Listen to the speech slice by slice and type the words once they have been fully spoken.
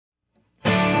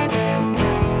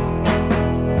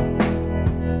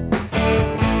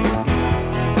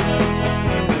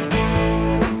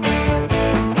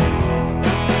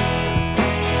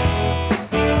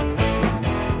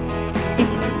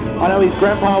know his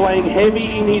grandpa weighing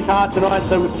heavy in his heart tonight,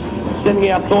 so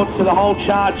sending our thoughts to the whole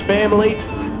Charge family.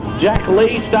 Jack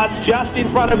Lee starts just in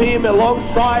front of him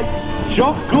alongside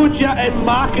Jock Goodyer and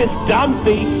Marcus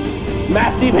Dumsney.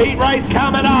 Massive heat race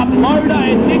coming up. Loader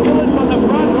and Nicholas on the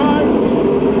front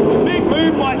row. Big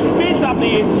move by Smith up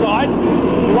the inside.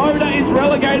 Loader is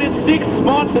relegated 6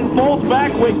 spots and falls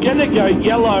back. We're going to go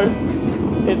yellow.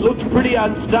 It looked pretty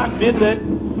unstuck, didn't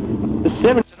it? The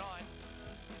 7 tonight.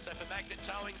 So for Magnet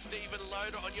Towing, Stephen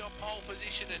Loader on your pole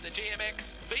position in the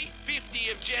GMX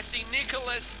V50 of Jesse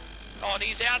Nicholas on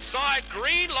his outside.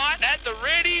 Green light at the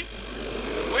ready.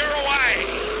 We're away.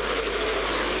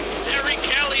 Terry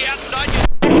Kelly outside your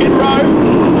second row.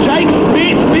 Jake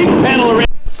Smith, big pedal around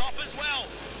top as well.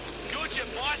 Goodyer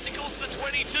bicycles the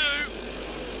 22.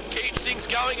 Keeps things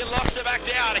going and locks it back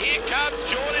down. Here comes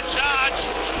Jordan Charge.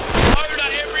 Loader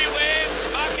everywhere.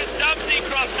 Marcus Dumsney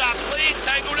crossed up. Lee's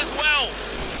tangled as well.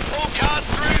 All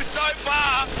cars through so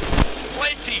far.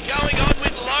 Plenty going on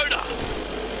with Loader.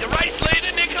 The race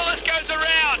leader, Nicholas, goes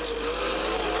around.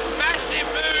 Massive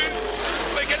move.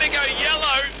 We're going to go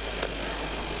yellow.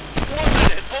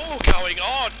 Wasn't it all going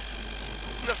on?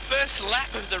 The first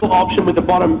lap of the option with the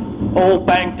bottom all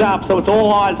banked up, so it's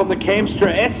all eyes on the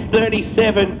Camstra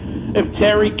S37 of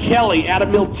Terry Kelly out of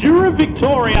Mildura,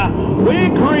 Victoria. We're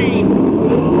green.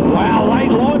 Wow,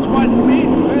 late launch by Smith.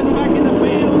 Further back in the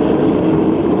field.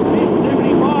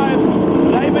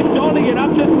 David Donegan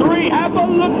up to 3. Have a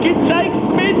look at Jake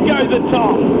Smith go the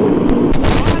top.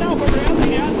 Right up around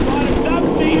the outside of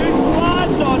Dumsney, who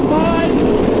slides on mine.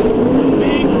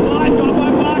 Big slide on by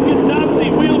Marcus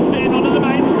Dumsney. Wheel stand onto the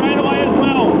main straightaway as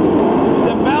well.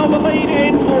 The Valvoline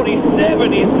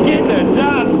N47 is getting it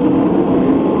done.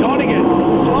 Donegan,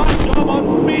 slide job on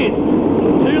Smith.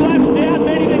 2 laps down,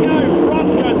 ready to go.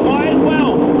 Frost goes by as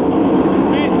well.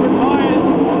 Smith retires.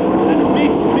 That's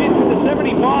Big Smith with the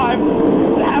 75.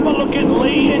 Have a look at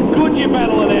Lee and Goodyer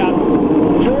battle it out.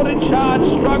 Jordan Charge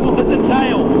struggles at the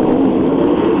tail.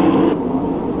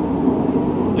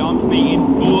 Dumsney in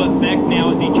full effect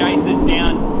now as he chases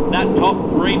down that top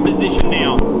 3 position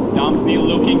now. Dumsney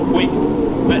looking quick,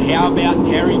 but how about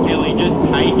Terry Kelly just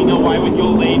taking away with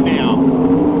your lead now?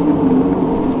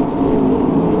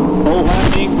 All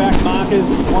happening, back markers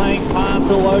playing parts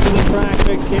all over the track,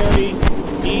 but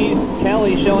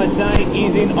Kelly, shall I say,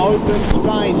 is in open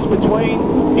space between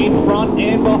in front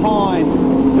and behind.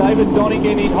 David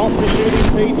Donegan in hot pursuit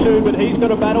in P2, but he's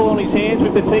got a battle on his hands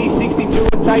with the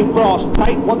T62 and Tate Frost.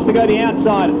 Tate wants to go the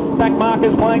outside. Back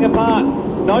markers playing a part.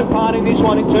 No part in this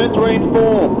one in turn 3 and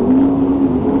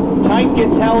 4. Tate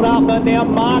gets held up, but now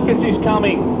Marcus is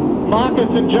coming.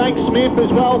 Marcus and Jake Smith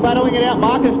as well battling it out.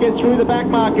 Marcus gets through the back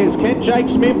markers. Can Jake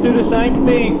Smith do the same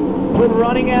thing? We're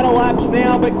running out of laps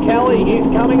now, but Kelly is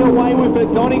coming away with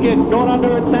it. Donegan not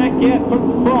under attack yet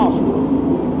from Frost.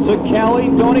 So Kelly,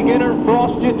 Donegan and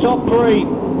Frost, your top 3.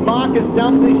 Marcus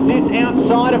Dumsney sits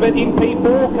outside of it in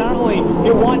P4 currently.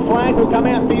 Your white flag will come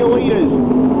out for your leaders.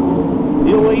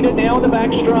 Your leader now in the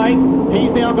back straight.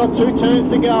 He's now got 2 turns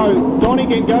to go.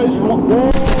 Donegan goes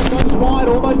wide,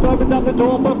 almost opens up the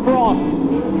door for Frost.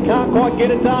 Can't quite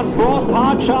get it done. Frost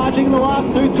hard charging the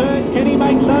last 2 turns. Can he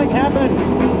make something happen?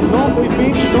 Not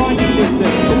within striking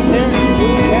distance.